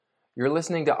You're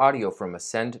listening to audio from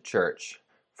Ascend Church.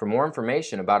 For more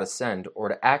information about Ascend or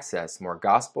to access more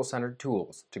gospel-centered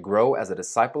tools to grow as a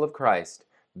disciple of Christ,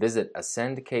 visit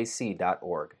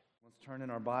ascendkc.org. Let's turn in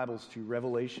our Bibles to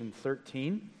Revelation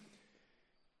 13.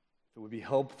 If it would be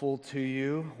helpful to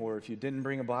you, or if you didn't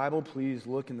bring a Bible, please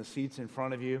look in the seats in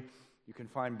front of you. You can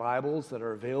find Bibles that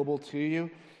are available to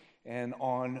you. And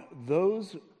in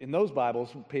those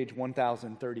Bibles, page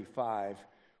 1035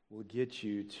 will get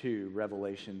you to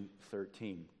Revelation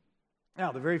 13.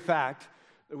 Now, the very fact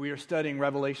that we are studying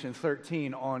Revelation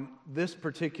 13 on this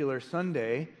particular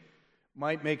Sunday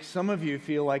might make some of you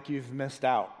feel like you've missed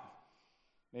out.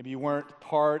 Maybe you weren't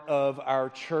part of our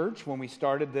church when we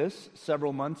started this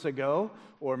several months ago,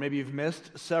 or maybe you've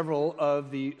missed several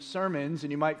of the sermons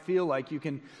and you might feel like you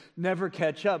can never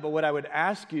catch up. But what I would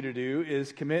ask you to do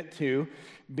is commit to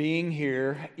being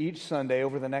here each Sunday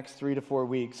over the next 3 to 4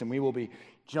 weeks, and we will be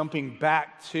jumping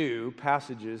back to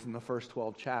passages in the first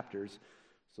 12 chapters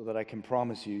so that I can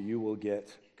promise you, you will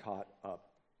get caught up.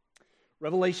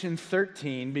 Revelation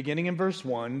 13, beginning in verse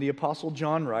 1, the Apostle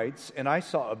John writes, "And I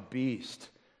saw a beast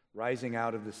rising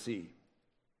out of the sea,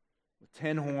 with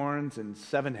 10 horns and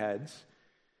 7 heads,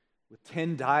 with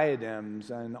 10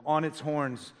 diadems and on its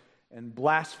horns and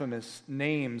blasphemous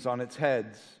names on its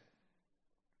heads.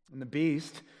 And the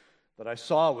beast that I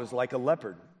saw was like a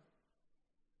leopard.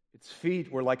 Its feet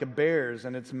were like a bear's,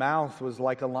 and its mouth was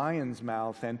like a lion's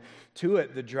mouth. And to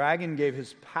it the dragon gave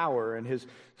his power and his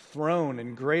throne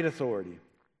and great authority.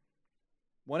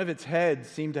 One of its heads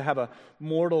seemed to have a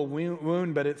mortal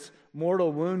wound, but its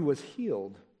mortal wound was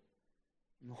healed.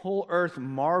 And the whole earth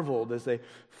marveled as they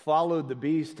followed the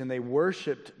beast, and they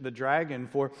worshipped the dragon,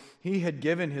 for he had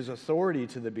given his authority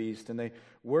to the beast. And they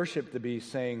worshipped the beast,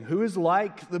 saying, 'Who is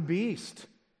like the beast?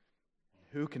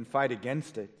 Who can fight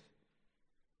against it?'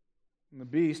 And the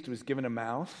beast was given a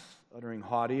mouth, uttering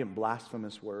haughty and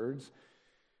blasphemous words,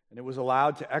 and it was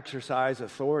allowed to exercise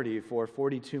authority for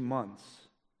 42 months.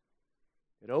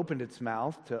 It opened its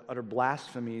mouth to utter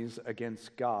blasphemies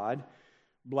against God,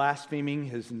 blaspheming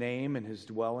his name and his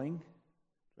dwelling,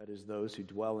 that is, those who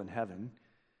dwell in heaven.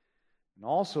 And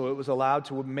also it was allowed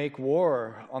to make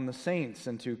war on the saints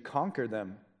and to conquer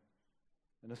them.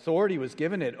 And authority was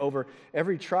given it over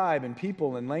every tribe and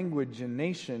people and language and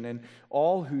nation, and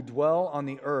all who dwell on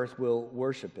the earth will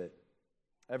worship it.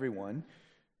 Everyone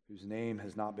whose name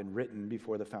has not been written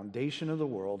before the foundation of the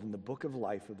world in the book of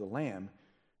life of the Lamb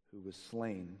who was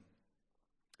slain.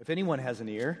 If anyone has an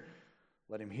ear,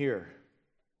 let him hear.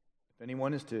 If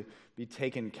anyone is to be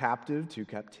taken captive, to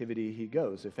captivity he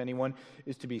goes. If anyone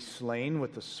is to be slain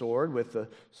with the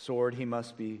sword he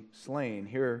must be slain.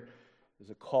 Here is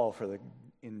a call for the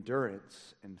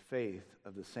endurance and faith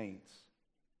of the saints.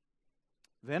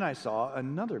 Then I saw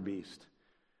another beast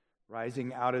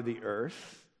rising out of the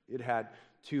earth. It had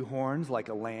 2 horns like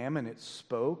a lamb, and it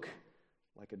spoke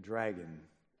like a dragon.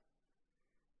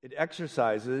 It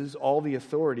exercises all the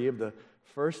authority of the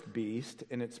first beast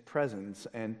in its presence,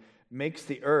 and makes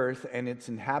the earth and its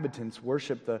inhabitants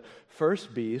worship the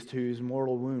first beast whose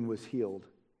mortal wound was healed.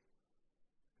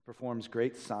 Performs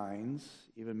great signs,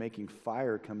 even making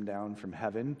fire come down from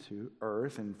heaven to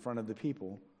earth in front of the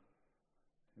people.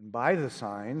 And by the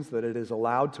signs that it is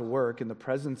allowed to work in the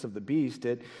presence of the beast,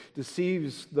 it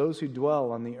deceives those who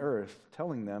dwell on the earth,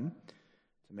 telling them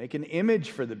to make an image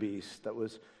for the beast that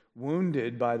was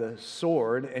wounded by the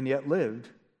sword and yet lived.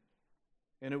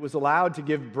 And it was allowed to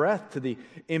give breath to the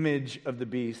image of the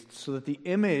beast, so that the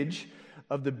image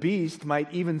of the beast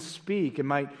might even speak and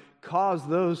might cause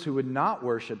those who would not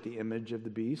worship the image of the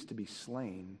beast to be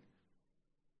slain.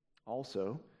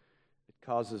 Also, it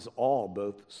causes all,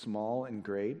 both small and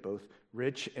great, both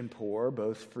rich and poor,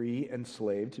 both free and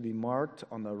slave, to be marked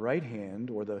on the right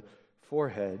hand or the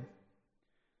forehead,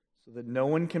 so that no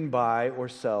one can buy or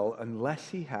sell unless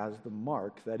he has the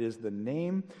mark, that is, the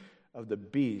name of the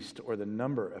beast or the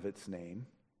number of its name.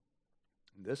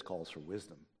 And this calls for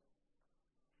wisdom.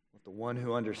 Let the one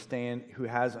who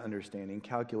has understanding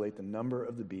calculate the number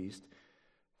of the beast,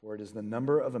 for it is the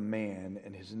number of a man,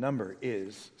 and his number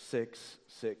is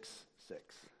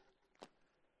 666.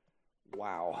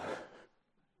 Wow.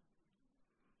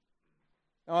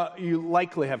 You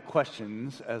likely have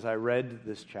questions as I read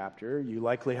this chapter. You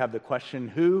likely have the question,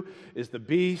 who is the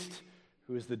beast?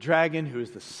 Who is the dragon? Who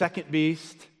is the second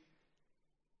beast?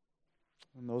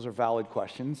 And those are valid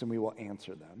questions, and we will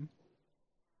answer them.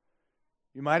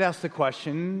 You might ask the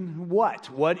question, what?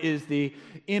 What is the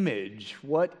image?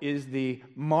 What is the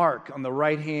mark on the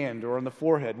right hand or on the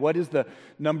forehead? What is the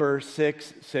number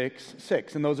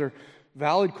 666? And those are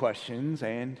valid questions,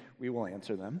 and we will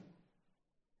answer them.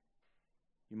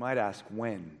 You might ask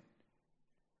when.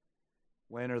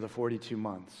 When are the 42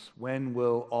 months? When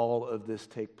will all of this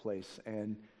take place?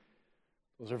 And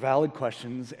those are valid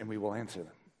questions, and we will answer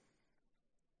them.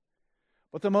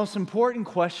 But the most important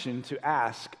question to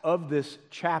ask of this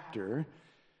chapter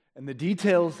and the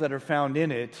details that are found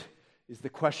in it is the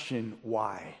question,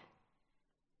 why?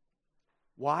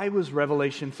 Why was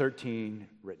Revelation 13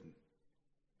 written?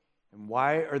 And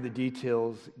why are the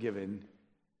details given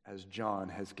as John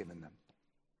has given them?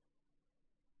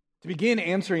 To begin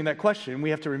answering that question,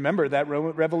 we have to remember that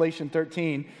Revelation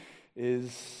 13 is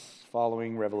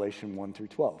following Revelation 1 through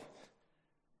 12.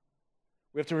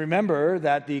 We have to remember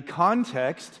that the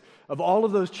context of all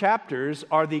of those chapters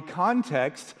are the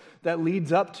context that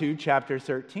leads up to chapter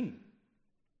 13.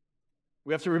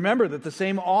 We have to remember that the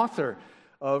same author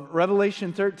of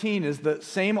Revelation 13 is the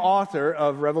same author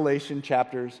of Revelation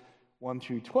chapters 1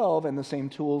 through 12, and the same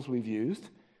tools we've used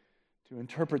to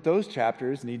interpret those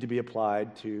chapters need to be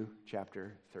applied to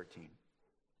chapter 13.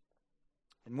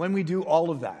 And when we do all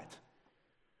of that,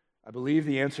 I believe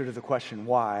the answer to the question,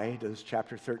 why does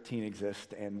chapter 13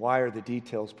 exist, and why are the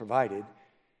details provided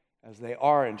as they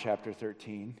are in chapter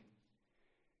 13,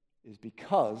 is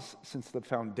because since the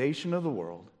foundation of the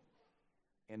world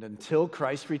and until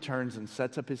Christ returns and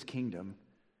sets up his kingdom,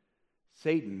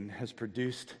 Satan has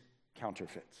produced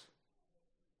counterfeits.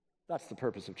 That's the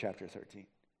purpose of chapter 13.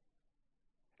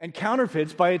 And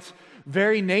counterfeits, by its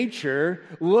very nature,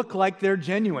 look like they're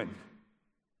genuine.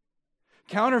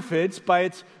 Counterfeits, by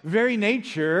its very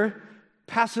nature,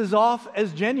 passes off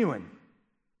as genuine.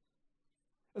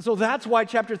 And so that's why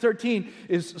chapter 13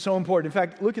 is so important. In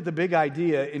fact, look at the big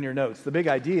idea in your notes. The big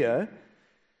idea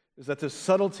is that the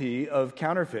subtlety of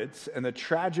counterfeits and the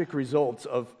tragic results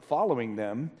of following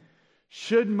them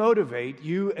should motivate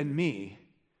you and me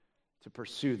to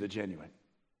pursue the genuine.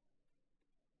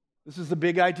 This is the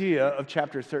big idea of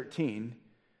chapter 13,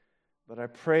 but I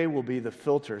pray will be the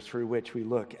filter through which we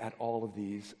look at all of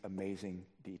these amazing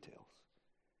details.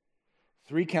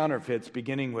 3 counterfeits,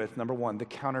 beginning with, number 1, the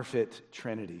counterfeit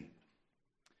trinity.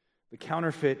 The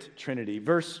counterfeit trinity.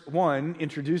 Verse 1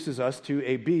 introduces us to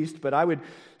a beast, but I would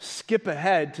skip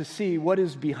ahead to see what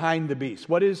is behind the beast.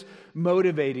 What is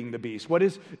motivating the beast? What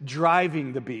is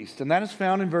driving the beast? And that is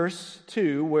found in verse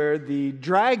 2, where the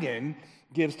dragon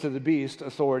gives to the beast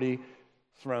authority,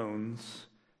 thrones,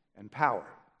 and power.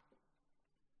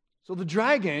 So the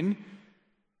dragon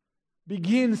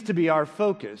begins to be our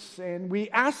focus, and we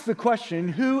ask the question,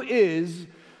 who is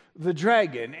the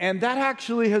dragon? And that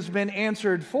actually has been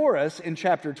answered for us in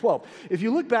chapter 12. If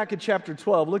you look back at chapter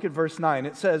 12, look at verse 9.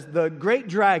 It says, the great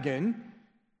dragon,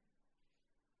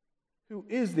 who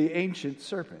is the ancient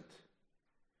serpent,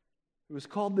 who is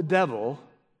called the devil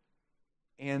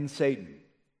and Satan.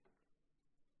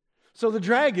 So the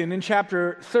dragon in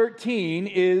chapter 13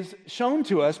 is shown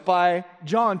to us by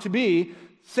John to be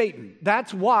Satan.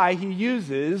 That's why he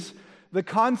uses the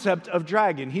concept of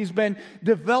dragon. He's been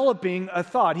developing a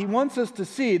thought. He wants us to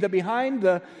see that behind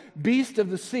the beast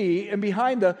of the sea and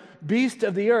behind the beast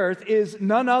of the earth is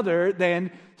none other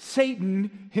than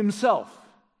Satan himself.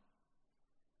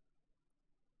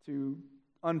 To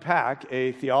unpack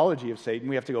a theology of Satan,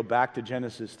 we have to go back to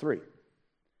Genesis 3.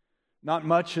 Not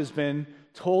much has been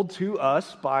told to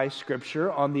us by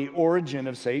Scripture on the origin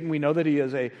of Satan. We know that he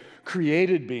is a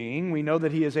created being. We know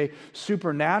that he is a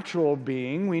supernatural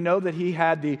being. We know that he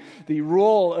had the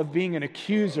role of being an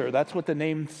accuser. That's what the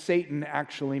name Satan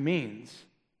actually means.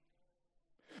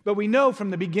 But we know from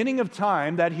the beginning of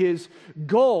time that his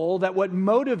goal, that what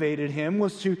motivated him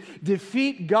was to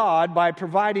defeat God by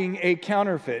providing a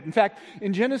counterfeit. In fact,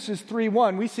 in Genesis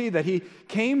 3:1, we see that he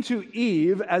came to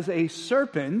Eve as a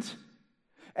serpent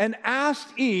and asked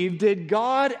Eve, did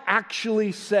God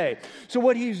actually say? So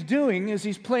what he's doing is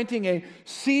he's planting a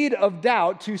seed of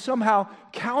doubt to somehow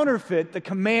counterfeit the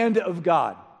command of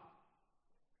God.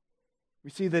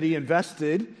 We see that he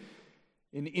invested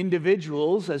in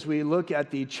individuals as we look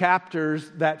at the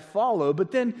chapters that follow,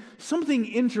 but then something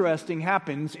interesting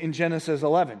happens in Genesis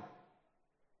 11.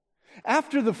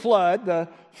 After the flood, the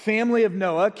family of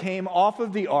Noah came off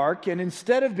of the ark, and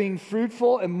instead of being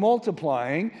fruitful and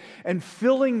multiplying and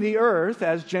filling the earth,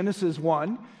 as Genesis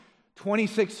 1,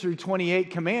 26 through 28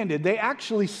 commanded, they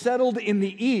actually settled in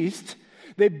the east.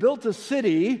 They built a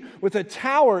city with a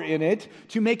tower in it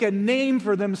to make a name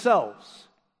for themselves.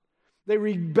 They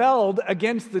rebelled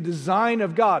against the design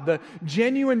of God, the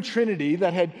genuine Trinity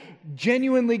that had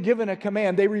genuinely given a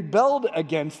command. They rebelled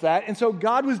against that, and so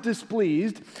God was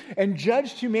displeased and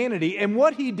judged humanity. And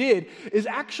what he did is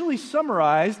actually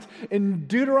summarized in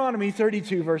Deuteronomy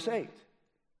 32, verse 8.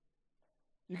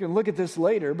 You can look at this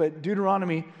later, but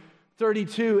Deuteronomy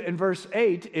 32 and verse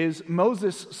 8 is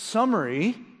Moses'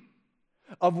 summary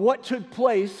of what took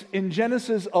place in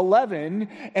Genesis 11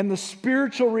 and the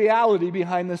spiritual reality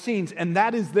behind the scenes. And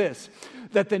that is this,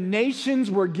 that the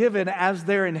nations were given as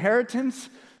their inheritance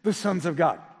the sons of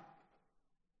God.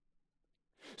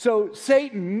 So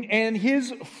Satan and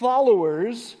his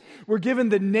followers were given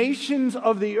the nations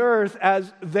of the earth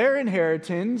as their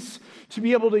inheritance to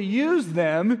be able to use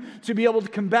them to be able to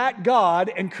combat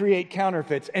God and create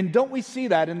counterfeits. And don't we see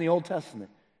that in the Old Testament?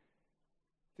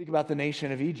 Think about the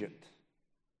nation of Egypt,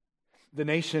 the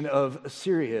nation of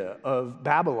Assyria, of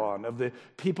Babylon, of the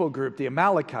people group, the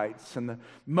Amalekites and the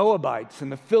Moabites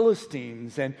and the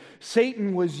Philistines. And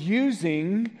Satan was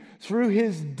using, through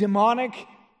his demonic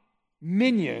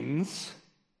minions,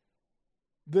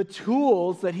 the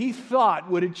tools that he thought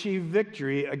would achieve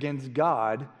victory against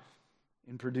God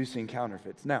in producing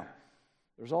counterfeits. Now,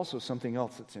 there's also something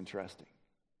else that's interesting.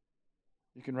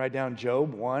 You can write down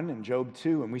Job 1 and Job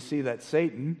 2, and we see that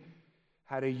Satan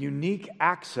had a unique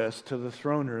access to the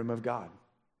throne room of God.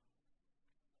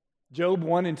 Job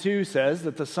 1 and 2 says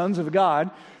that the sons of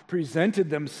God presented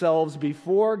themselves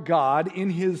before God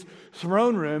in his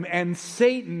throne room, and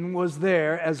Satan was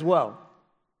there as well.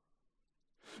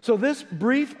 So this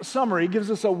brief summary gives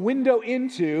us a window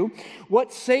into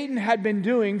what Satan had been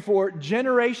doing for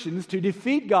generations to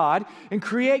defeat God and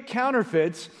create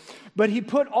counterfeits, but he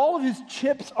put all of his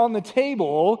chips on the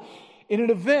table in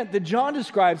an event that John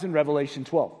describes in Revelation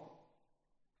 12.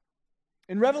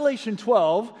 In Revelation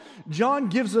 12, John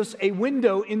gives us a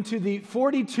window into the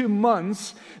 42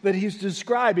 months that he's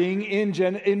describing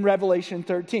in Revelation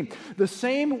 13. The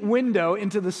same window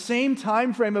into the same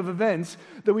time frame of events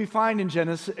that we find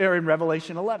in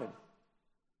Revelation 11.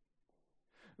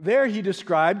 There he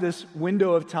described this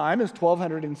window of time as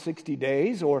 1,260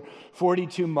 days or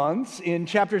 42 months. In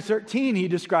chapter 13, he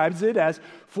describes it as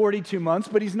 42 months,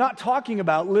 but he's not talking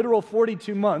about literal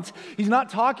 42 months. He's not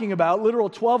talking about literal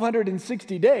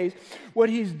 1,260 days. What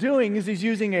he's doing is he's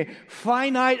using a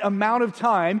finite amount of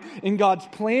time in God's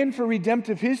plan for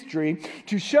redemptive history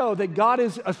to show that God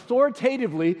is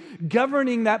authoritatively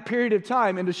governing that period of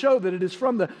time and to show that it is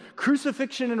from the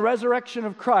crucifixion and resurrection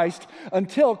of Christ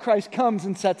until Christ comes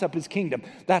and sets up his kingdom.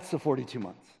 That's the 42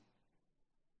 months.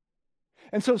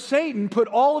 And so Satan put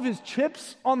all of his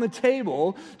chips on the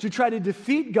table to try to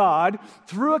defeat God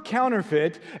through a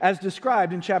counterfeit as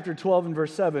described in chapter 12 and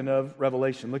verse 7 of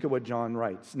Revelation. Look at what John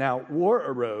writes. Now, war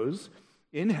arose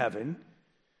in heaven,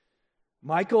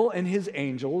 Michael and his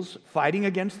angels fighting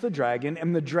against the dragon,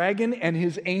 and the dragon and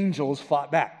his angels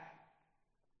fought back.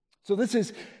 So this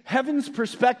is heaven's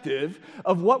perspective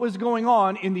of what was going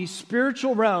on in the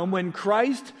spiritual realm when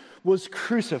Christ was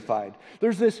crucified.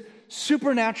 There's this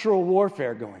supernatural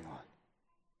warfare going on.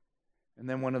 And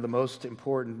then one of the most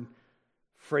important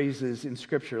phrases in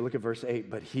Scripture, look at verse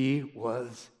 8, but he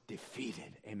was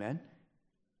defeated. Amen?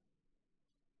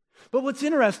 But what's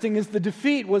interesting is the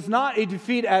defeat was not a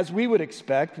defeat as we would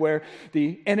expect, where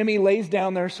the enemy lays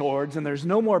down their swords and there's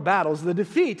no more battles. The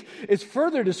defeat is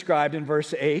further described in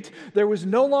verse 8. There was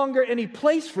no longer any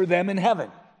place for them in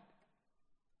heaven.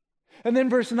 And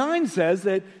then verse 9 says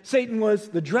that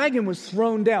the dragon was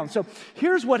thrown down. So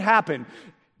here's what happened.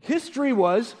 History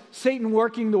was Satan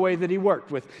working the way that he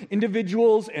worked, with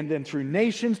individuals and then through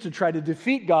nations to try to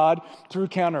defeat God through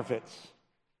counterfeits.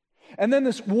 And then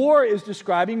this war is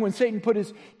describing when Satan put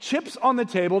his chips on the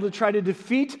table to try to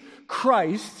defeat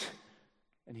Christ,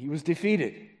 and he was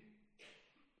defeated.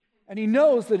 And he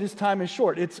knows that his time is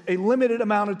short. It's a limited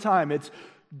amount of time. It's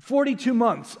 42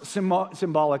 months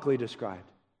symbolically described.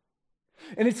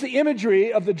 And it's the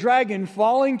imagery of the dragon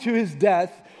falling to his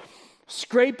death,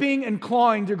 scraping and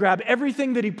clawing to grab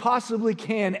everything that he possibly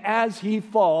can as he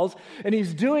falls. And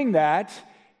he's doing that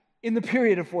in the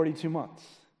period of 42 months.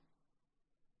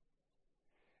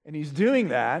 And he's doing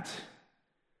that,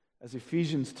 as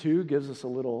Ephesians 2 gives us a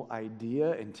little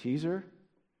idea and teaser,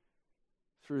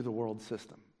 through the world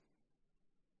system.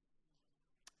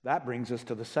 That brings us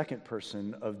to the second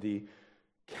person of the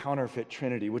counterfeit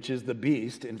trinity, which is the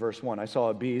beast in verse 1. I saw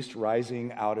a beast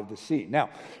rising out of the sea. Now,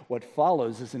 what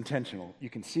follows is intentional. You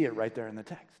can see it right there in the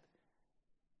text.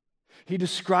 He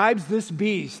describes this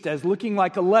beast as looking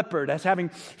like a leopard, as having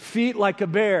feet like a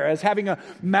bear, as having a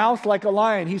mouth like a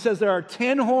lion. He says there are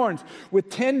 10 horns with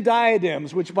 10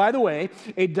 diadems, which, by the way,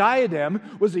 a diadem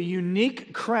was a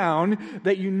unique crown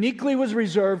that uniquely was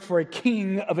reserved for a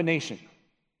king of a nation.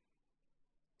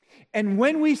 And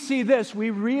when we see this, we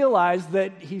realize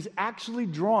that he's actually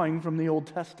drawing from the Old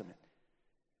Testament.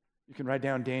 You can write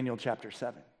down Daniel chapter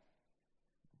 7.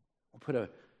 I'll put a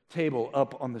table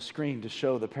up on the screen to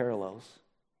show the parallels.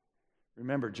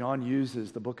 Remember, John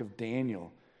uses the book of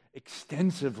Daniel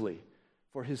extensively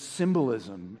for his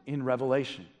symbolism in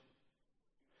Revelation.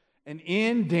 And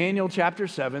in Daniel chapter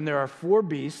 7, there are 4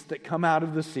 beasts that come out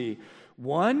of the sea.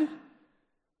 One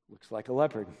looks like a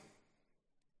leopard.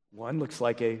 One looks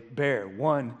like a bear.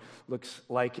 One looks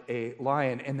like a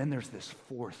lion. And then there's this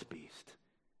 4th beast.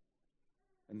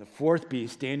 And the 4th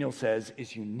beast, Daniel says,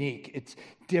 is unique. It's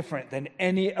different than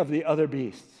any of the other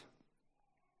beasts.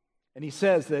 And he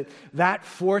says that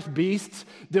 4th beast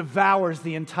devours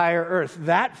the entire earth.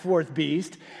 That 4th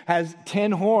beast has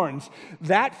 10 horns.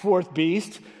 That 4th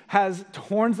beast has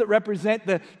horns that represent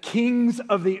the kings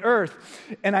of the earth.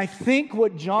 And I think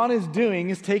what John is doing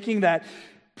is taking that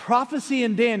prophecy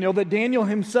in Daniel that Daniel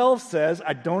himself says,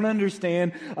 I don't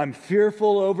understand, I'm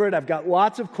fearful over it, I've got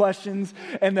lots of questions,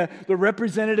 and the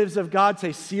representatives of God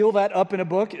say, seal that up in a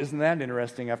book. Isn't that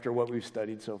interesting after what we've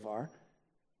studied so far?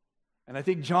 And I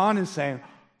think John is saying,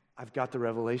 I've got the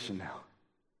revelation now.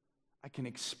 I can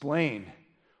explain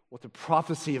what the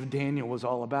prophecy of Daniel was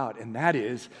all about, and that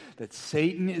is that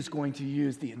Satan is going to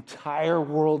use the entire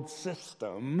world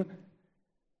system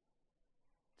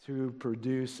to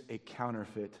produce a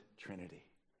counterfeit trinity.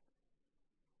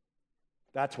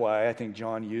 That's why I think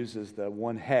John uses the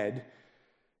one head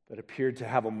that appeared to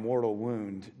have a mortal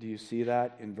wound. Do you see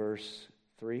that in verse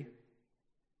 3?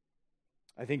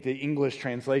 I think the English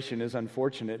translation is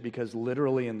unfortunate because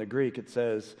literally in the Greek it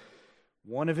says,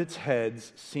 one of its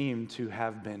heads seemed to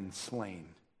have been slain.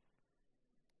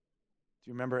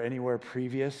 Do you remember anywhere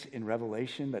previous in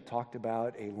Revelation that talked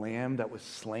about a lamb that was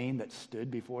slain that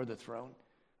stood before the throne?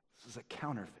 This is a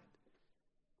counterfeit.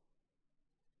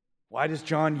 Why does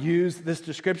John use this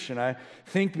description? I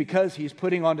think because he's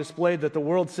putting on display that the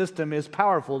world system is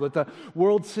powerful, that the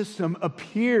world system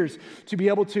appears to be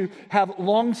able to have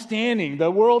long-standing.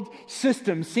 The world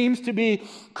system seems to be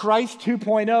Christ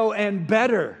 2.0 and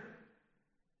better.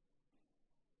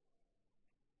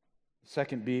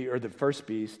 The first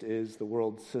beast is the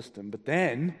world system. But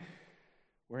then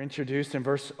we're introduced in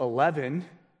verse 11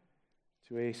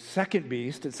 to a second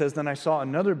beast. It says, then I saw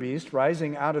another beast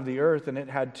rising out of the earth, and it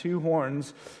had 2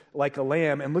 horns like a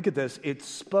lamb. And look at this, it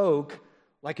spoke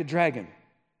like a dragon.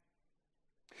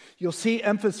 You'll see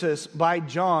emphasis by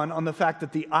John on the fact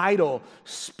that the idol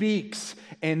speaks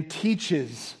and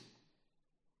teaches.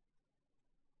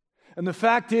 And the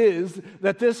fact is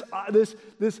that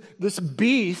this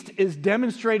beast is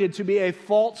demonstrated to be a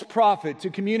false prophet, to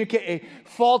communicate a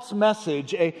false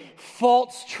message, a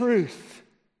false truth,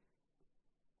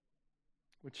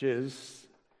 which is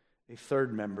a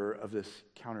third member of this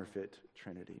counterfeit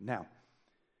trinity. Now,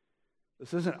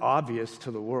 this isn't obvious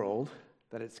to the world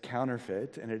that it's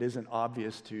counterfeit, and it isn't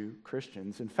obvious to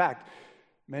Christians. In fact,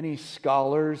 many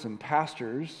scholars and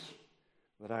pastors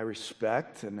that I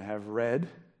respect and have read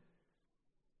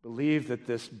believe that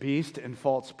this beast and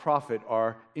false prophet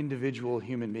are individual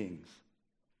human beings.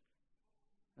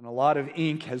 And a lot of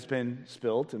ink has been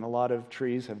spilt, and a lot of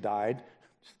trees have died.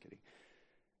 Just kidding.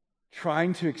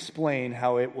 Trying to explain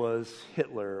how it was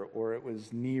Hitler or it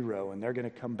was Nero and they're going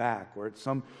to come back, or it's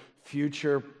some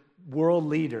future world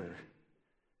leader.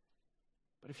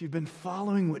 But if you've been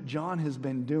following what John has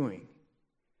been doing,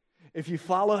 if you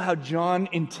follow how John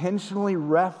intentionally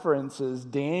references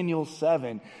Daniel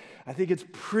 7, I think it's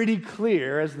pretty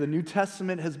clear as the New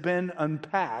Testament has been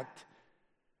unpacked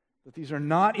that these are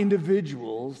not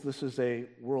individuals, this is a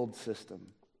world system.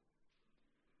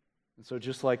 And so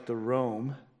just like the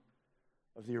Rome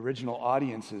of the original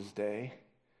audience's day,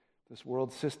 this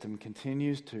world system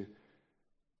continues to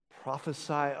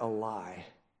prophesy a lie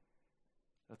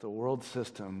that the world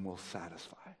system will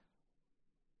satisfy,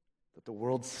 that the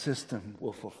world system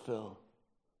will fulfill,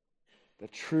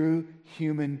 that true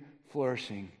human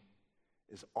flourishing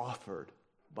is offered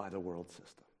by the world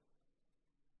system.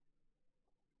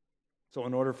 So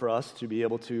in order for us to be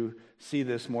able to see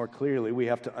this more clearly, we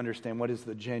have to understand what is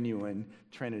the genuine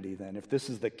Trinity then. If this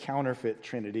is the counterfeit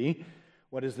Trinity,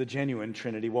 what is the genuine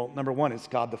Trinity? Well, number one, it's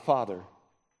God the Father.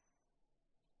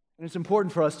 And it's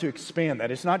important for us to expand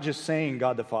that. It's not just saying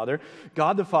God the Father.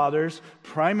 God the Father's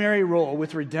primary role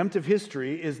with redemptive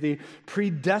history is the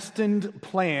predestined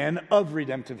plan of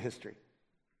redemptive history.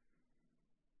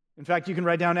 In fact, you can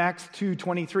write down Acts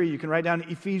 2:23. You can write down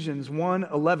Ephesians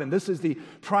 1:11. This is the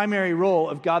primary role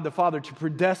of God the Father, to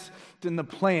predestine the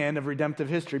plan of redemptive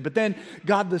history. But then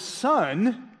God the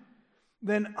Son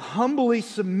then humbly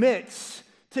submits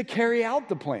to carry out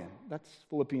the plan. That's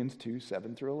Philippians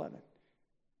 2:7-11.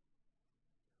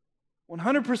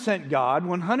 100% God,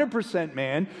 100%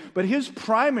 man, but his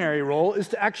primary role is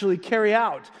to actually carry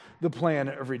out the plan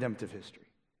of redemptive history.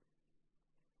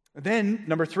 And then,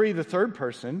 number three, the third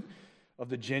person of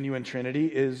the genuine Trinity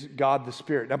is God the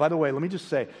Spirit. Now, by the way, let me just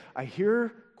say, I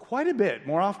hear quite a bit,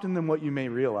 more often than what you may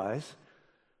realize,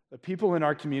 that people in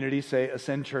our community say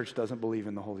Ascend Church doesn't believe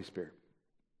in the Holy Spirit.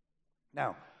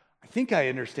 Now, I think I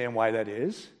understand why that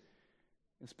is.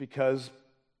 It's because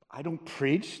I don't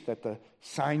preach that the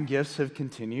sign gifts have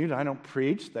continued. I don't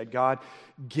preach that God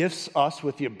gifts us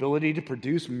with the ability to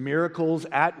produce miracles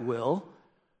at will.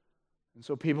 And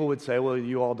so people would say, well,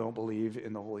 you all don't believe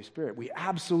in the Holy Spirit. We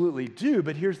absolutely do,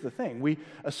 but here's the thing. We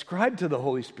ascribe to the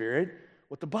Holy Spirit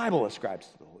what the Bible ascribes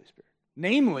to the Holy Spirit.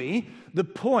 Namely, the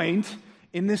point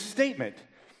in this statement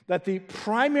that the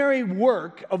primary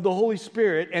work of the Holy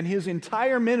Spirit and his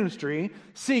entire ministry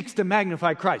seeks to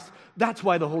magnify Christ. That's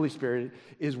why the Holy Spirit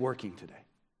is working today.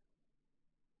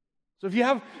 So if you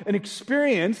have an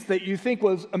experience that you think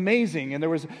was amazing and there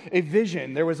was a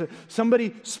vision,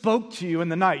 somebody spoke to you in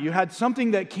the night, you had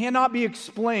something that cannot be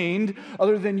explained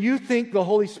other than you think the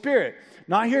Holy Spirit.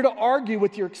 Not here to argue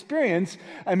with your experience.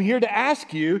 I'm here to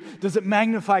ask you, does it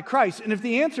magnify Christ? And if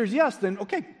the answer is yes, then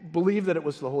okay, believe that it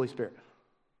was the Holy Spirit.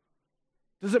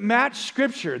 Does it match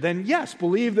Scripture? Then yes,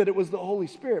 believe that it was the Holy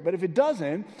Spirit. But if it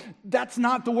doesn't, that's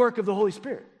not the work of the Holy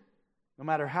Spirit, no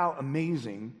matter how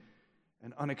amazing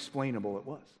and unexplainable it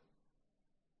was.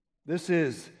 This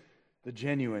is the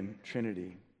genuine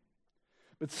Trinity.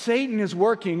 But Satan is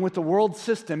working with the world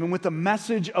system and with the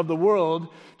message of the world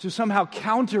to somehow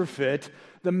counterfeit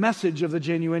the message of the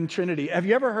genuine Trinity. Have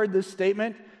you ever heard this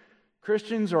statement?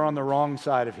 Christians are on the wrong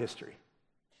side of history.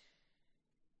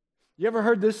 You ever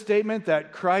heard this statement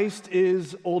that Christ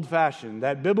is old-fashioned,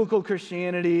 that biblical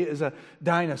Christianity is a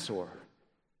dinosaur?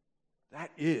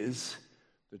 That is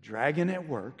the dragon at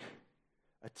work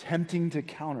attempting to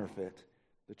counterfeit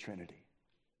the Trinity.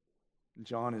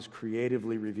 John is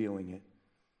creatively revealing it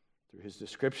through his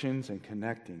descriptions and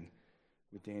connecting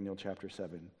with Daniel chapter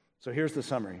 7. So here's the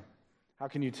summary. How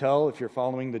can you tell if you're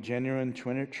following the genuine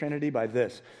Trinity? By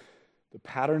this: the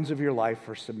patterns of your life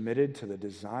are submitted to the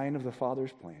design of the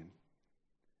Father's plan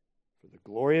for the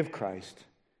glory of Christ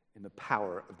in the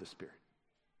power of the Spirit.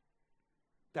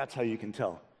 That's how you can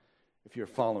tell if you're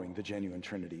following the genuine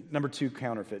Trinity. Number 2,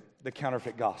 the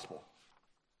counterfeit gospel.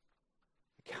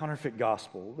 The counterfeit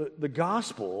gospel. The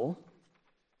gospel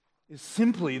is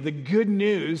simply the good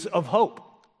news of hope.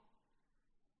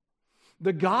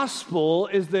 The gospel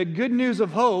is the good news of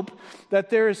hope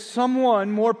that there is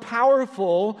someone more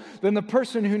powerful than the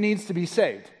person who needs to be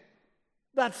saved.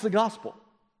 That's the gospel.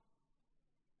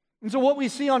 And so what we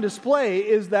see on display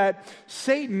is that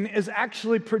Satan is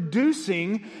actually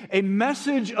producing a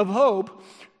message of hope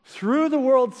through the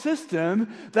world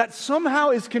system that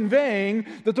somehow is conveying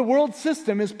that the world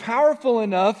system is powerful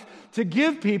enough to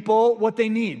give people what they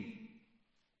need.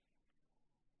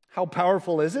 How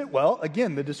powerful is it? Well,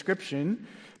 again, the description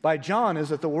by John is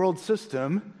that the world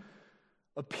system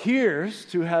appears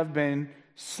to have been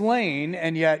slain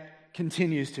and yet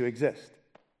continues to exist.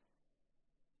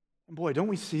 And boy, don't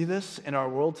we see this in our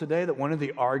world today, that one of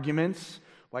the arguments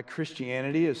why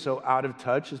Christianity is so out of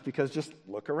touch is because just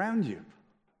look around you.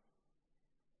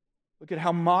 Look at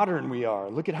how modern we are.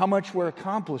 Look at how much we're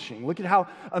accomplishing. Look at how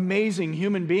amazing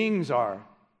human beings are.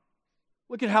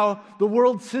 Look at how the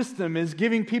world system is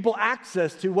giving people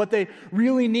access to what they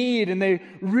really need and they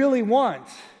really want.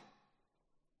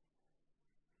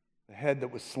 The head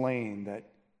that was slain, that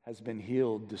has been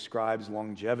healed, describes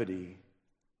longevity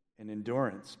and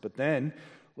endurance. But then,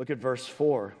 look at verse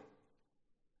 4.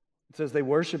 It says, they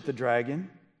worshiped the dragon,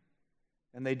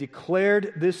 and they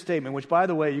declared this statement, which, by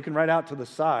the way, you can write out to the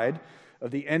side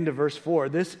of the end of verse 4.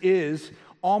 This is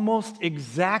almost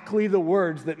exactly the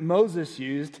words that Moses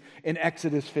used in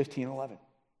Exodus 15:11.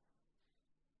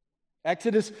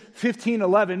 Exodus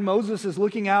 15:11, Moses is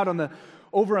looking out on the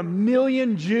over 1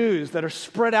 million Jews that are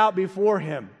spread out before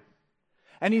him.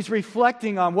 And he's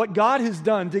reflecting on what God has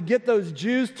done to get those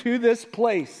Jews to this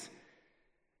place.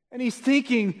 And he's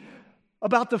thinking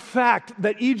about the fact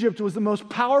that Egypt was the most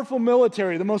powerful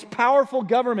military, the most powerful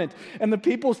government, and the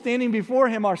people standing before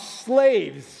him are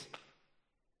slaves.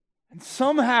 And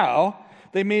somehow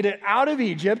they made it out of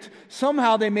Egypt,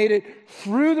 somehow they made it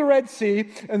through the Red Sea,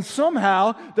 and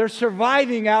somehow they're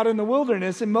surviving out in the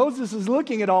wilderness. And Moses is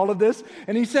looking at all of this,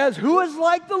 and he says, who is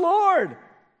like the Lord?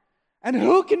 And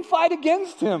who can fight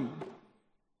against him?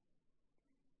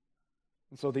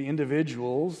 And so the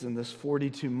individuals in this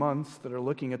 42 months that are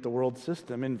looking at the world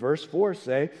system in verse 4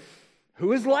 say,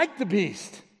 who is like the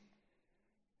beast?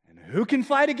 And who can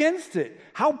fight against it?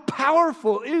 How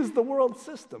powerful is the world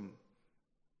system?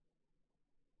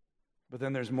 But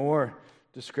then there's more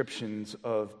descriptions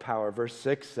of power. Verse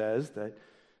 6 says that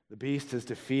the beast has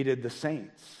defeated the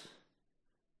saints.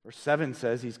 Verse 7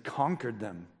 says he's conquered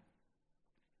them.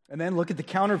 And then look at the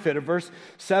counterfeit of verse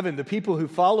 7. The people who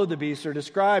followed the beast are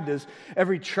described as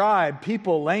every tribe,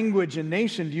 people, language, and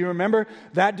nation. Do you remember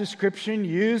that description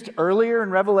used earlier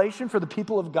in Revelation for the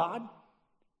people of God?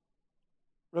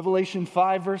 Revelation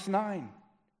 5, verse 9.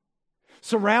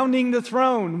 Surrounding the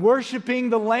throne, worshiping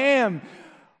the Lamb,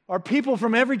 are people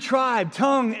from every tribe,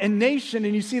 tongue, and nation.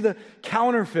 And you see the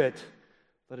counterfeit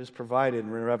that is provided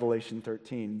in Revelation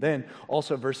 13. Then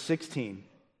also verse 16.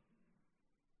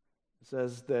 It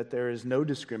says that there is no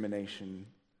discrimination,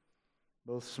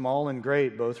 both small and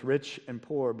great, both rich and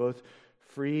poor, both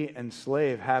free and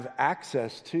slave have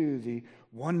access to the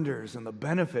wonders and the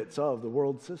benefits of the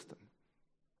world system.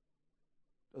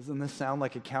 Doesn't this sound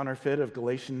like a counterfeit of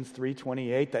Galatians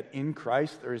 3:28, that in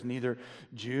Christ there is neither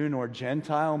Jew nor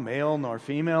Gentile, male nor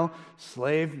female,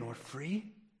 slave nor free?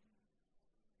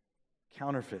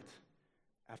 Counterfeit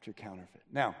after counterfeit.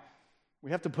 Now,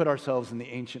 we have to put ourselves in the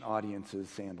ancient audience's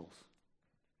sandals.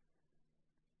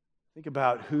 Think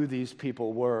about who these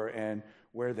people were and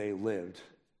where they lived.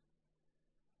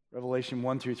 Revelation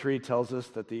 1 through 3 tells us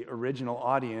that the original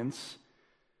audience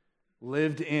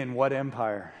lived in what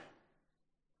empire?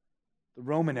 The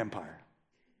Roman Empire.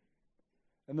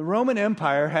 And the Roman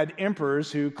Empire had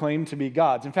emperors who claimed to be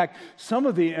gods. In fact, some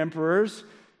of the emperors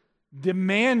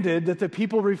demanded that the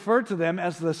people refer to them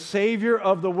as the Savior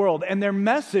of the world. And their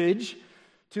message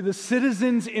to the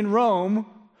citizens in Rome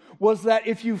was that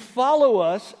if you follow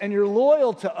us and you're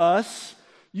loyal to us,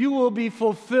 you will be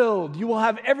fulfilled. You will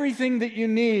have everything that you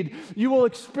need. You will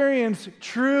experience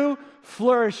true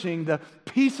flourishing, the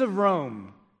peace of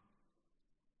Rome.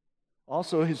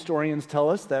 Also, historians tell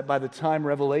us that by the time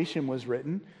Revelation was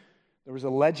written, there was a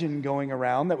legend going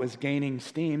around that was gaining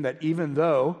steam that even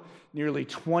though nearly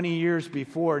 20 years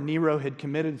before Nero had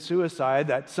committed suicide,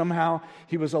 that somehow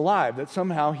he was alive, that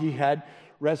somehow he had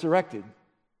resurrected.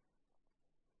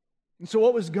 And so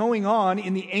what was going on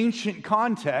in the ancient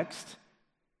context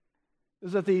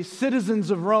is that the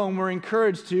citizens of Rome were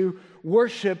encouraged to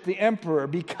worship the emperor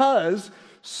because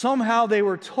somehow they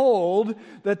were told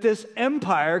that this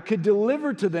empire could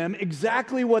deliver to them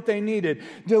exactly what they needed,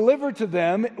 deliver to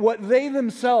them what they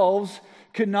themselves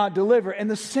could not deliver. And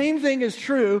the same thing is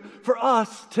true for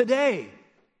us today.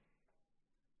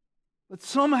 That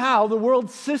somehow the world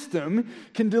system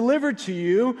can deliver to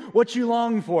you what you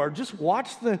long for. Just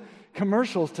watch the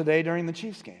commercials today during the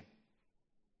Chiefs game.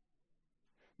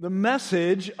 The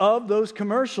message of those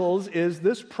commercials is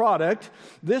this product,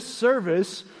 this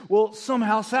service will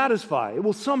somehow satisfy. It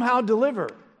will somehow deliver.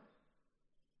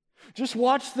 Just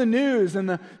watch the news and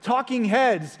the talking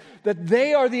heads, that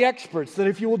they are the experts, that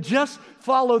if you will just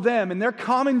follow them and their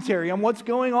commentary on what's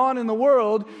going on in the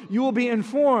world, you will be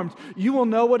informed. You will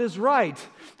know what is right.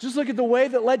 Just look at the way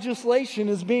that legislation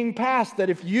is being passed, that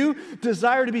if you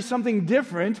desire to be something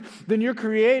different than your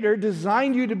Creator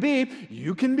designed you to be,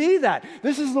 you can be that.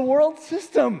 This is the world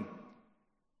system.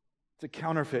 It's a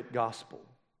counterfeit gospel.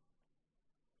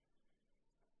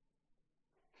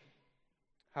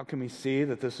 How can we see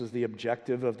that this is the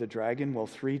objective of the dragon? Well,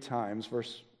 3 times,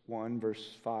 verse 1,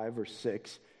 verse 5, verse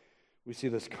 6, we see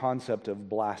this concept of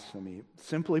blasphemy.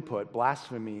 Simply put,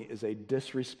 blasphemy is a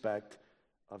disrespect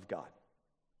of God.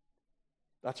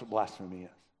 That's what blasphemy is.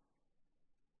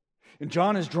 And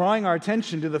John is drawing our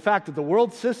attention to the fact that the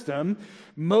world system,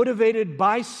 motivated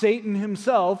by Satan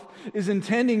himself, is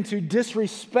intending to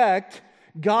disrespect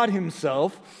God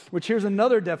himself, which here's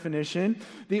another definition.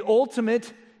 The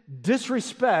ultimate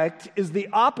disrespect is the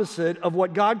opposite of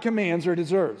what God commands or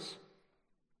deserves.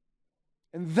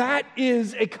 And that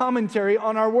is a commentary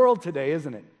on our world today,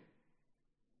 isn't it?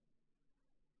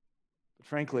 But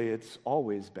frankly, it's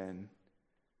always been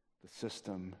the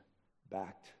system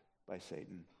backed by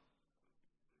Satan.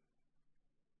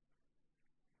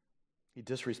 He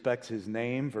disrespects his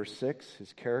name, verse 6,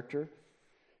 his character.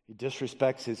 He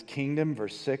disrespects his kingdom,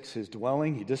 verse 6, his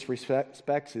dwelling. He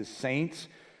disrespects his saints.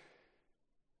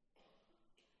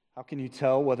 How can you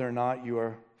tell whether or not you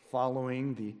are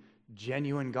following the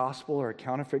genuine gospel or a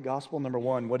counterfeit gospel? Number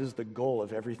one, what is the goal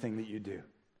of everything that you do?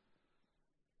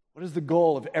 What is the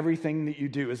goal of everything that you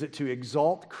do? Is it to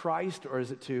exalt Christ or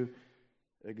is it to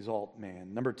exalt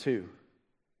man? Number two,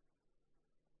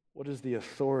 what is the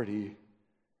authority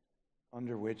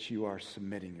under which you are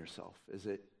submitting yourself? Is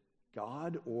it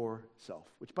God or self?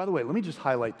 Which, by the way, let me just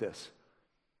highlight this.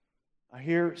 I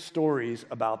hear stories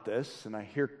about this, and I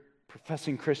hear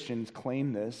professing Christians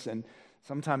claim this, and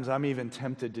sometimes I'm even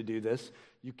tempted to do this.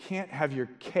 You can't have your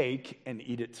cake and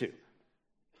eat it too.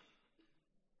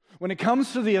 When it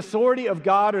comes to the authority of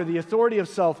God or the authority of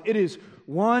self, it is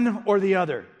one or the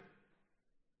other.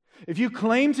 If you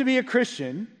claim to be a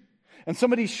Christian and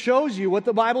somebody shows you what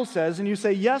the Bible says and you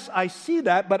say, yes, I see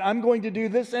that, but I'm going to do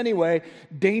this anyway,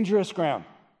 dangerous ground.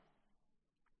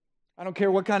 I don't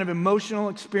care what kind of emotional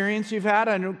experience you've had.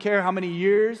 I don't care how many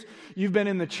years you've been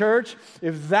in the church.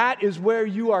 If that is where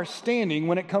you are standing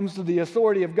when it comes to the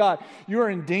authority of God, you are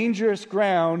in dangerous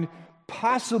ground,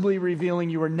 possibly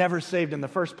revealing you were never saved in the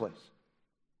first place.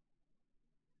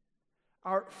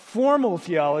 Our formal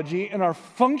theology and our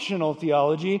functional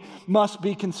theology must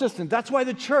be consistent. That's why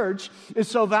the church is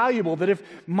so valuable, that if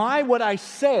what I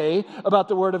say about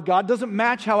the Word of God doesn't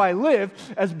match how I live,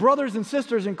 as brothers and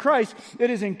sisters in Christ,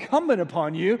 it is incumbent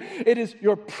upon you, it is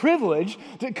your privilege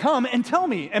to come and tell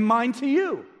me, and mine to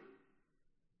you.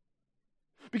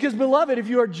 Because, beloved, if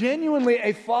you are genuinely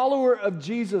a follower of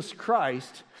Jesus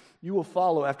Christ, you will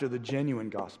follow after the genuine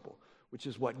gospel, which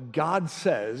is what God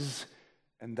says,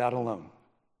 and that alone.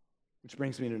 Which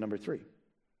brings me to number 3.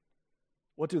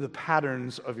 What do the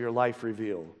patterns of your life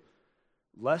reveal?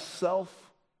 Less self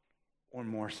or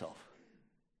more self?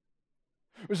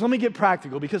 So let me get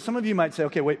practical, because some of you might say,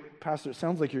 okay, wait, Pastor, it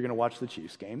sounds like you're going to watch the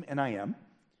Chiefs game, and I am.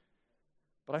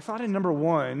 But I thought in number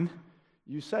 1,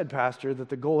 you said, Pastor, that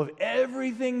the goal of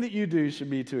everything that you do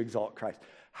should be to exalt Christ.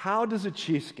 How does a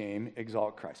Chiefs game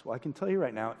exalt Christ? Well, I can tell you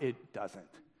right now, it doesn't.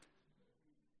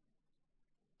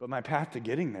 But my path to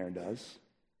getting there does.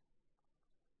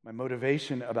 My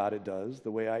motivation about it does.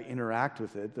 The way I interact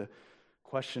with it. The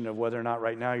question of whether or not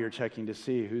right now you're checking to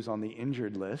see who's on the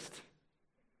injured list.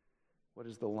 What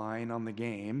is the line on the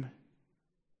game?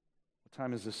 What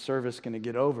time is the service going to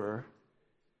get over?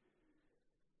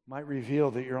 Might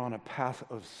reveal that you're on a path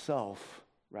of self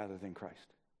rather than Christ.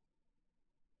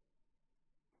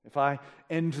 If I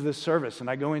end the service and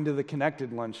I go into the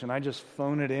connected lunch and I just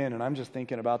phone it in and I'm just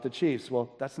thinking about the Chiefs,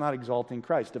 well, that's not exalting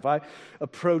Christ. If I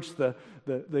approach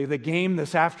the game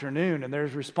this afternoon and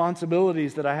there's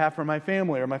responsibilities that I have for my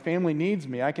family or my family needs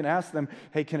me, I can ask them,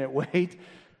 hey, can it wait?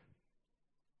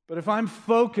 But if I'm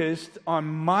focused on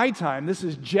my time, this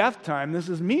is Jeff time, this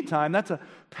is me time, that's a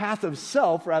path of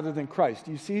self rather than Christ.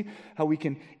 Do you see how we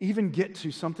can even get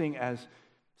to something as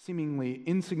seemingly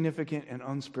insignificant and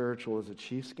unspiritual as a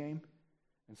Chiefs game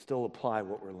and still apply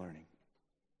what we're learning?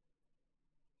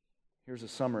 Here's a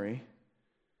summary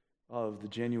of the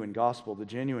genuine gospel. The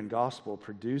genuine gospel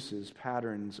produces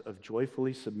patterns of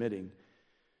joyfully submitting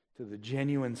to the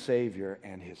genuine Savior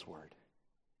and His Word.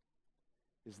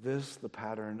 Is this the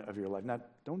pattern of your life? Now,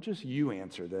 don't just you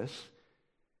answer this.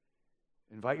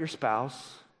 Invite your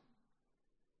spouse,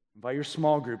 invite your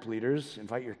small group leaders,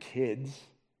 invite your kids,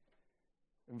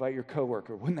 invite your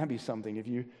coworker. Wouldn't that be something if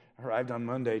you arrived on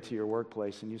Monday to your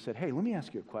workplace and you said, hey, let me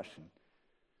ask you a question.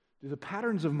 Do the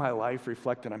patterns of my life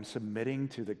reflect that I'm submitting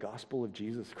to the gospel of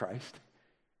Jesus Christ?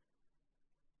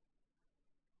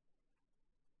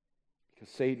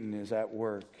 Because Satan is at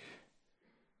work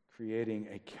creating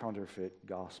a counterfeit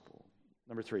gospel.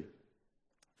 Number 3,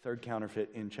 third counterfeit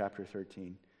in chapter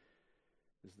 13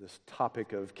 is this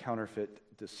topic of counterfeit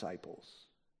disciples.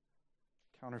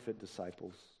 Counterfeit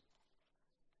disciples.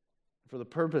 For the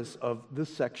purpose of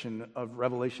this section of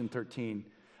Revelation 13,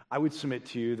 I would submit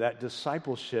to you that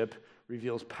discipleship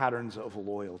reveals patterns of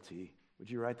loyalty. Would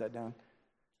you write that down?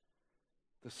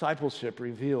 Discipleship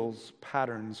reveals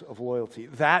patterns of loyalty.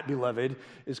 That, beloved,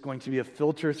 is going to be a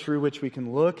filter through which we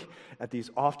can look at these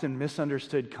often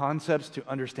misunderstood concepts to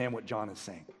understand what John is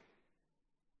saying.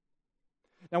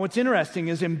 Now, what's interesting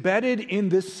is embedded in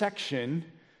this section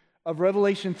of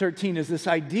Revelation 13 is this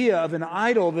idea of an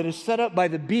idol that is set up by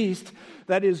the beast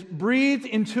that is breathed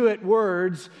into it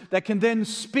words that can then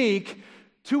speak,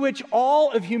 to which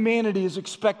all of humanity is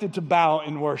expected to bow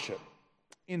in worship.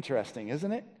 Interesting,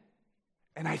 isn't it?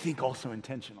 And I think also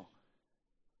intentional.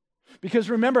 Because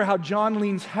remember how John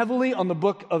leans heavily on the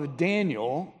book of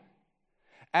Daniel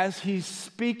as he's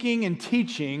speaking and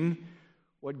teaching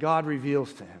what God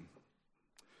reveals to him.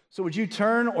 So would you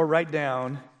turn or write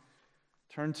down,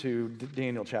 turn to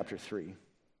Daniel chapter 3.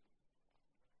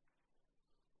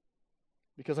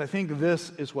 Because I think this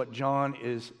is what John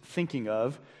is thinking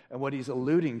of and what he's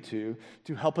alluding to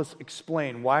help us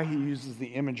explain why he uses the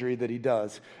imagery that he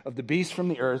does of the beast from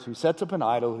the earth who sets up an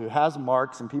idol, who has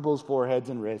marks in people's foreheads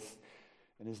and wrists,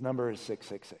 and his number is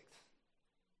 666.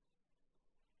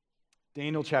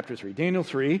 Daniel chapter 3. Daniel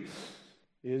 3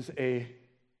 is a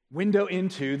window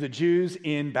into the Jews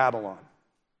in Babylon.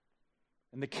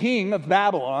 And the king of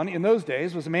Babylon in those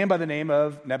days was a man by the name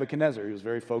of Nebuchadnezzar. He was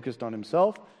very focused on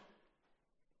himself.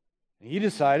 And he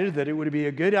decided that it would be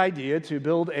a good idea to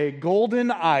build a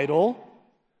golden idol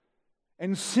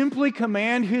and simply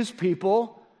command his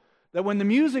people that when the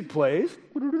music plays,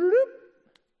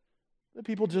 the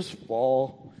people just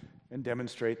fall and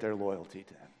demonstrate their loyalty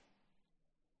to him.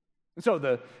 And so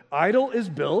the idol is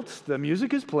built, the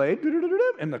music is played,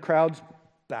 and the crowds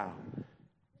bow.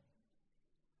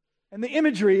 And the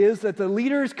imagery is that the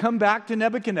leaders come back to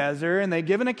Nebuchadnezzar and they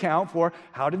give an account for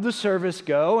how did the service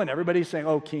go, and everybody's saying,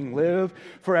 "Oh, King, live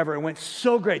forever." It went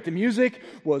so great. The music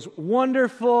was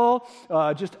wonderful.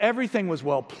 Just everything was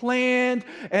well planned,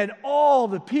 and all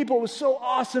the people, it was so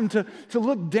awesome to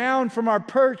look down from our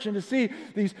perch and to see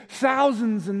these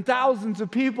thousands and thousands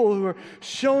of people who are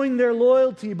showing their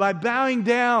loyalty by bowing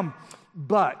down.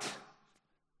 But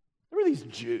there were these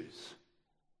Jews,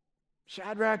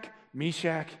 Shadrach,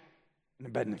 Meshach, and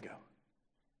Abednego.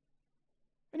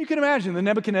 And you can imagine the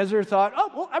Nebuchadnezzar thought,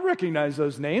 "Oh, well, I recognize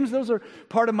those names. Those are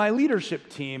part of my leadership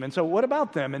team. And so what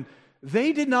about them?" And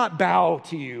they did not bow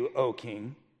to you, O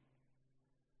king.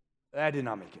 That did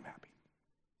not make him happy.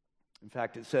 In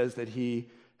fact, it says that he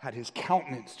had his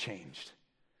countenance changed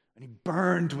and he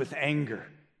burned with anger.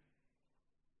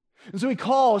 And so he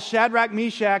calls Shadrach,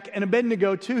 Meshach, and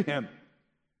Abednego to him.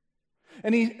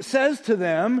 And he says to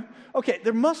them, okay,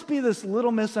 there must be this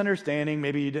little misunderstanding.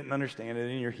 Maybe you didn't understand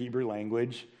it in your Hebrew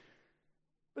language.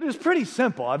 But it was pretty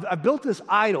simple. I've built this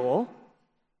idol.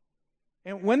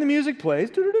 And when the music plays,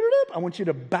 I want you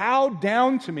to bow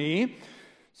down to me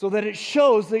so that it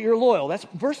shows that you're loyal. That's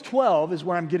verse 12 is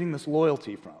where I'm getting this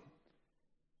loyalty from.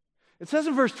 It says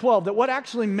in verse 12 that what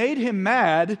actually made him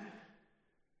mad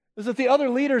is that the other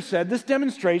leaders said, this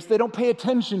demonstrates they don't pay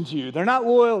attention to you. They're not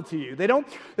loyal to you. They don't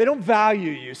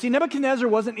value you. See, Nebuchadnezzar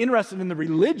wasn't interested in the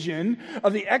religion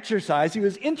of the exercise. He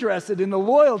was interested in the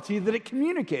loyalty that it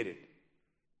communicated.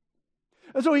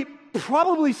 And so he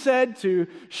probably said to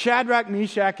Shadrach,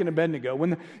 Meshach, and Abednego, when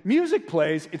the music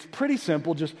plays, it's pretty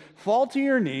simple. Just fall to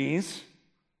your knees.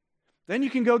 Then you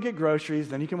can go get groceries.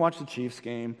 Then you can watch the Chiefs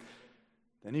game.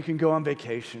 Then you can go on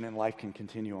vacation and life can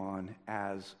continue on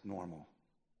as normal.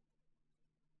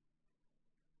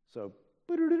 So,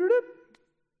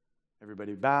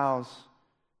 everybody bows.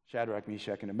 Shadrach,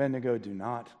 Meshach, and Abednego do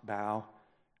not bow.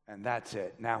 And that's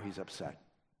it. Now he's upset.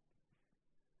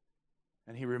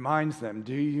 And he reminds them,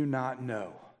 do you not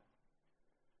know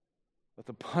that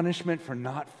the punishment for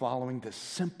not following this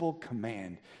simple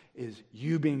command is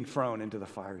you being thrown into the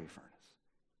fiery furnace?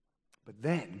 But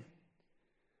then,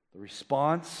 the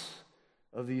response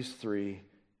of these three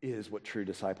is what true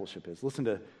discipleship is. Listen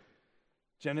to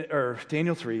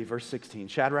Daniel 3, verse 16.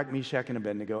 Shadrach, Meshach, and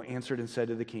Abednego answered and said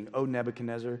to the king, "O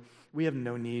Nebuchadnezzar, we have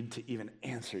no need to even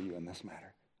answer you in this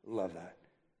matter." Love that.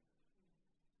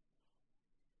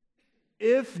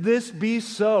 If this be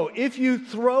so, if you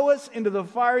throw us into the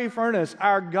fiery furnace,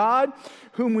 our God,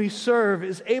 whom we serve,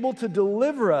 is able to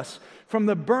deliver us from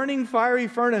the burning fiery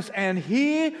furnace, and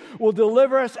he will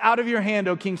deliver us out of your hand,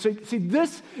 O king. So, see,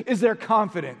 this is their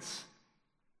confidence.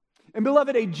 And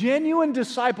beloved, a genuine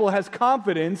disciple has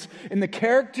confidence in the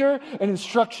character and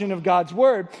instruction of God's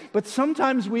word, but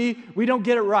sometimes we don't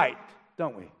get it right,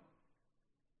 don't we?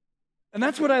 And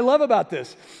that's what I love about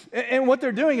this. And what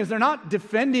they're doing is they're not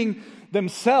defending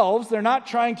themselves. They're not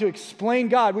trying to explain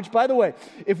God, which, by the way,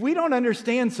 if we don't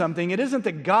understand something, it isn't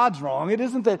that God's wrong. It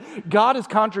isn't that God is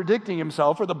contradicting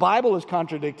himself or the Bible is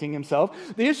contradicting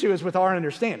himself. The issue is with our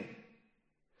understanding.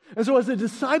 And so as a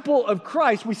disciple of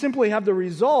Christ, we simply have the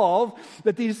resolve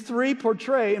that these three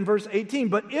portray in verse 18.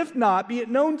 But if not, be it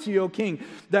known to you, O king,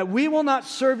 that we will not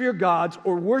serve your gods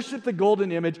or worship the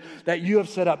golden image that you have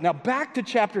set up. Now back to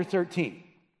chapter 13.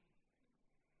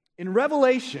 In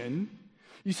Revelation,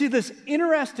 you see this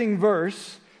interesting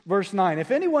verse, verse 9.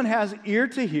 If anyone has ear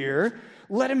to hear,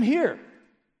 let him hear.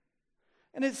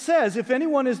 And it says, if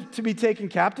anyone is to be taken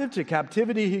captive, to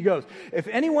captivity he goes. If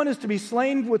anyone is to be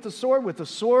slain with the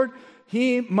sword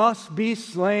he must be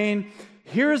slain.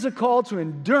 Here is a call to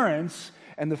endurance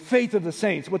and the faith of the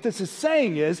saints. What this is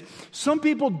saying is, some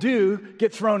people do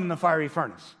get thrown in the fiery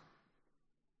furnace.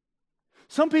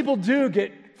 Some people do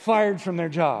get fired from their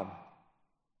job.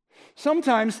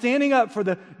 Sometimes standing up for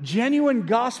the genuine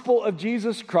gospel of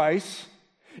Jesus Christ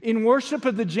in worship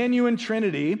of the genuine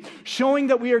Trinity, showing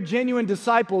that we are genuine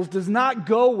disciples, does not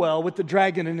go well with the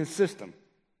dragon and his system.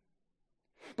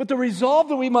 But the resolve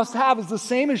that we must have is the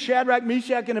same as Shadrach,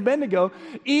 Meshach, and Abednego.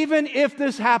 Even if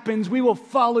this happens, we will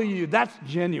follow you. That's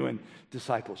genuine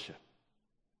discipleship.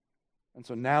 And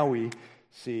so now we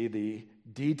see the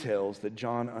details that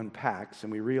John unpacks,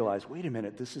 and we realize, wait a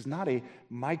minute, this is not a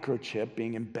microchip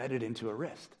being embedded into a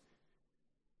wrist.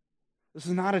 This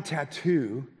is not a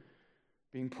tattoo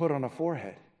being put on a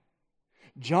forehead.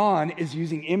 John is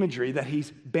using imagery that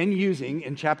he's been using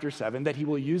in chapter 7, that he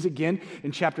will use again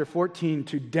in chapter 14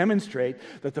 to demonstrate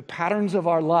that the patterns of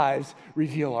our lives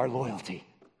reveal our loyalty.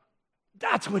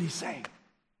 That's what he's saying.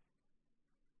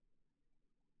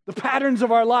 The patterns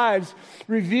of our lives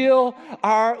reveal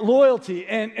our loyalty.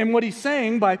 And what he's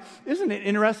saying by, isn't it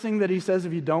interesting that he says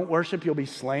if you don't worship, you'll be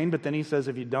slain, but then he says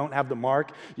if you don't have the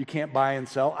mark, you can't buy and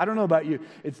sell. I don't know about you.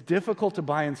 It's difficult to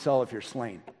buy and sell if you're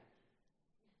slain.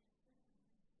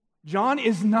 John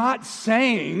is not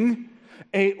saying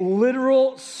a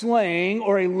literal slaying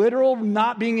or a literal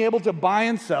not being able to buy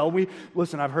and sell.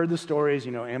 Listen, I've heard the stories,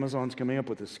 Amazon's coming up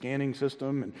with a scanning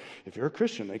system, and if you're a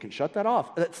Christian, they can shut that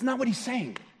off. That's not what he's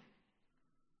saying.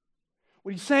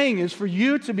 What he's saying is for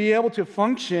you to be able to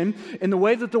function in the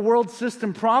way that the world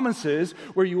system promises,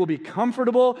 where you will be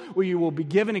comfortable, where you will be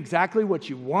given exactly what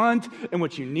you want and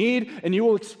what you need, and you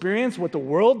will experience what the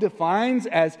world defines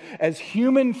as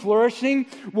human flourishing,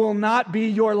 will not be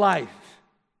your life.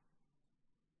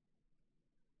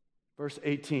 Verse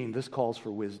 18, this calls for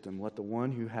wisdom. Let the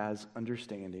one who has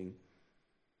understanding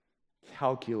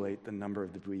calculate the number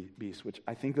of the beast, which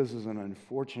I think this is an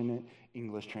unfortunate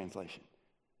English translation.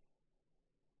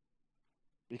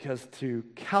 Because to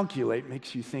calculate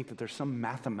makes you think that there's some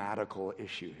mathematical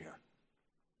issue here.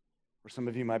 Or some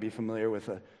of you might be familiar with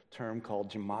a term called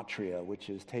gematria, which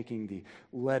is taking the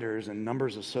letters and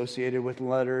numbers associated with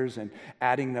letters and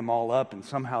adding them all up, and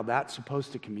somehow that's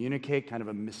supposed to communicate kind of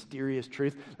a mysterious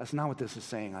truth. That's not what this is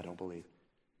saying, I don't believe.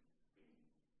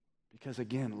 Because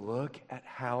again, look at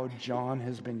how John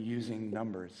has been using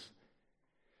numbers.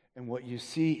 And what you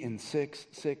see in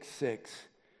 666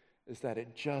 is that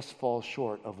it just falls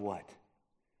short of what?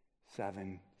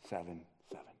 777.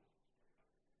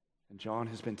 And John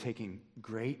has been taking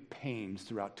great pains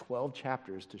throughout 12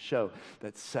 chapters to show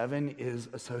that 7 is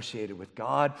associated with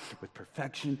God, with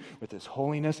perfection, with His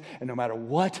holiness, and no matter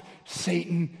what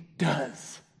Satan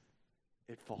does,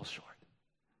 it falls short.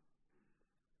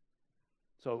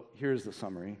 So here's the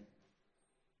summary.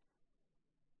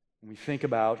 When we think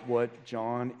about what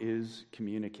John is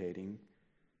communicating,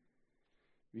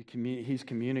 he's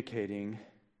communicating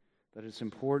that it's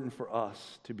important for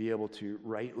us to be able to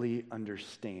rightly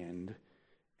understand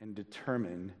and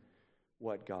determine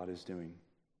what God is doing.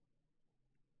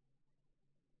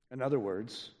 In other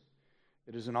words,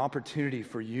 it is an opportunity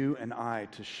for you and I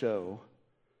to show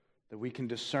that we can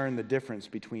discern the difference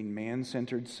between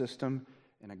man-centered system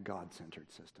and a God-centered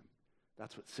system.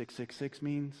 That's what 666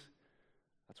 means.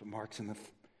 That's what marks in the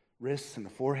wrists and the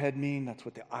forehead mean. That's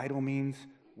what the idol means.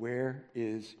 Where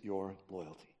is your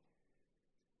loyalty?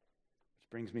 Which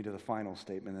brings me to the final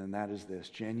statement, and that is this.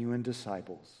 Genuine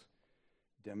disciples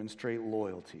demonstrate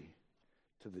loyalty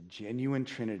to the genuine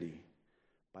Trinity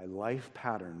by life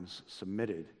patterns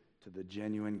submitted to the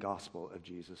genuine gospel of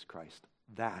Jesus Christ.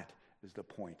 That is the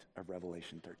point of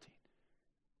Revelation 13.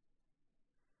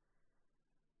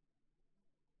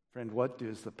 Friend, what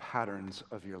does the patterns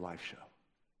of your life show?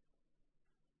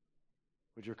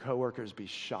 Would your coworkers be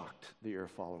shocked that you're a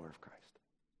follower of Christ?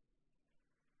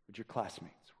 Would your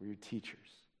classmates, would your teachers,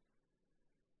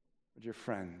 would your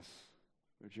friends,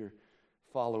 would your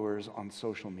followers on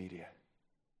social media?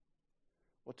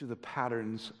 What do the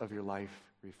patterns of your life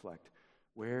reflect?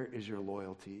 Where is your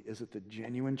loyalty? Is it the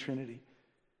genuine Trinity,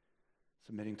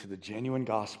 submitting to the genuine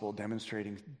gospel,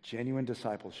 demonstrating genuine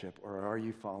discipleship, or are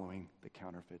you following the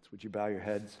counterfeits? Would you bow your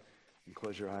heads and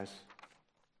close your eyes?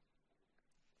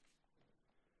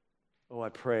 Oh, I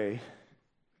pray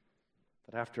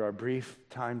that after our brief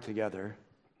time together,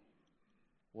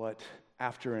 what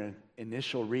after an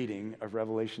initial reading of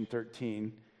Revelation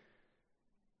 13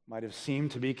 might have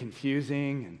seemed to be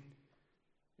confusing and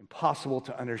impossible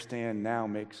to understand now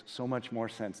makes so much more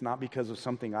sense, not because of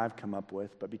something I've come up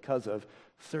with, but because of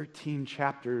 13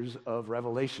 chapters of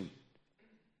Revelation,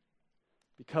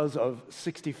 because of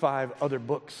 65 other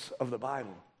books of the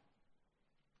Bible,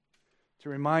 to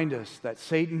remind us that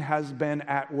Satan has been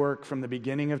at work from the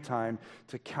beginning of time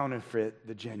to counterfeit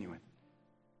the genuine.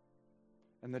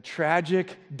 And the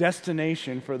tragic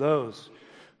destination for those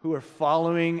who are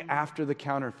following after the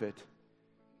counterfeit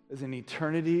is an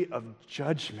eternity of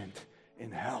judgment in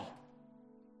hell.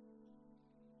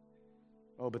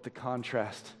 Oh, but the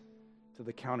contrast to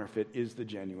the counterfeit is the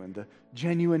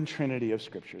genuine Trinity of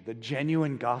Scripture, the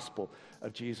genuine gospel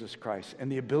of Jesus Christ,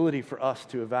 and the ability for us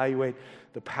to evaluate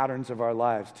the patterns of our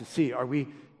lives, to see, are we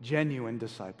genuine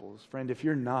disciples? Friend, if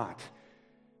you're not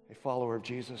a follower of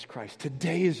Jesus Christ,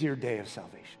 today is your day of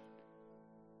salvation.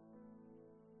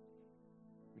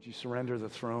 Would you surrender the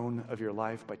throne of your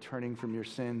life by turning from your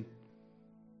sin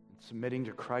and submitting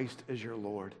to Christ as your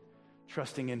Lord,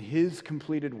 trusting in His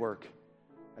completed work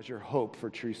as your hope for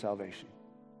true salvation?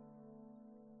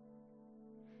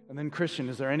 And then, Christian,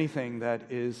 is there anything that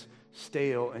is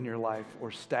stale in your life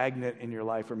or stagnant in your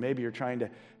life, or maybe you're trying to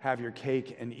have your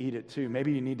cake and eat it too?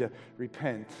 Maybe you need to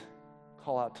repent,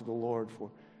 call out to the Lord for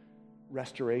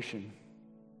restoration.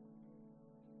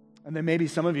 And then maybe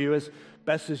some of you, as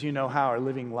best as you know how, are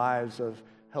living lives of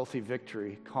healthy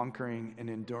victory, conquering and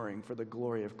enduring for the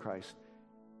glory of Christ.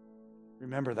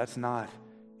 Remember, that's not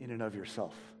in and of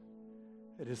yourself.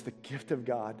 It is the gift of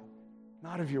God,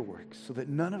 not of your works, so that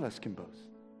none of us can boast.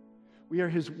 We are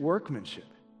his workmanship,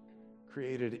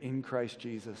 created in Christ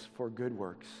Jesus for good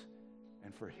works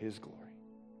and for his glory.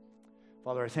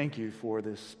 Father, I thank you for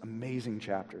this amazing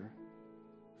chapter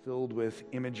filled with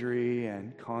imagery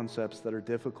and concepts that are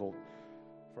difficult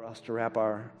for us to wrap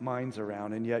our minds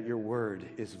around, and yet your word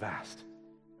is vast.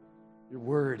 Your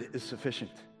word is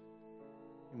sufficient.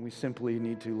 And we simply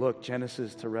need to look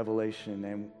Genesis to Revelation,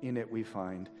 and in it we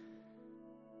find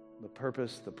the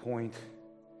purpose, the point,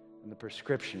 and the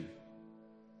prescription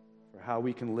for how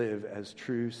we can live as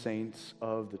true saints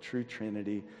of the true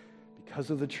Trinity because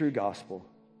of the true gospel,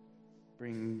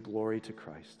 bringing glory to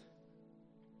Christ.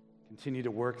 Continue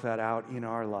to work that out in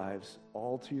our lives,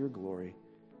 all to your glory.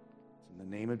 It's in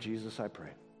the name of Jesus I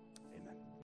pray.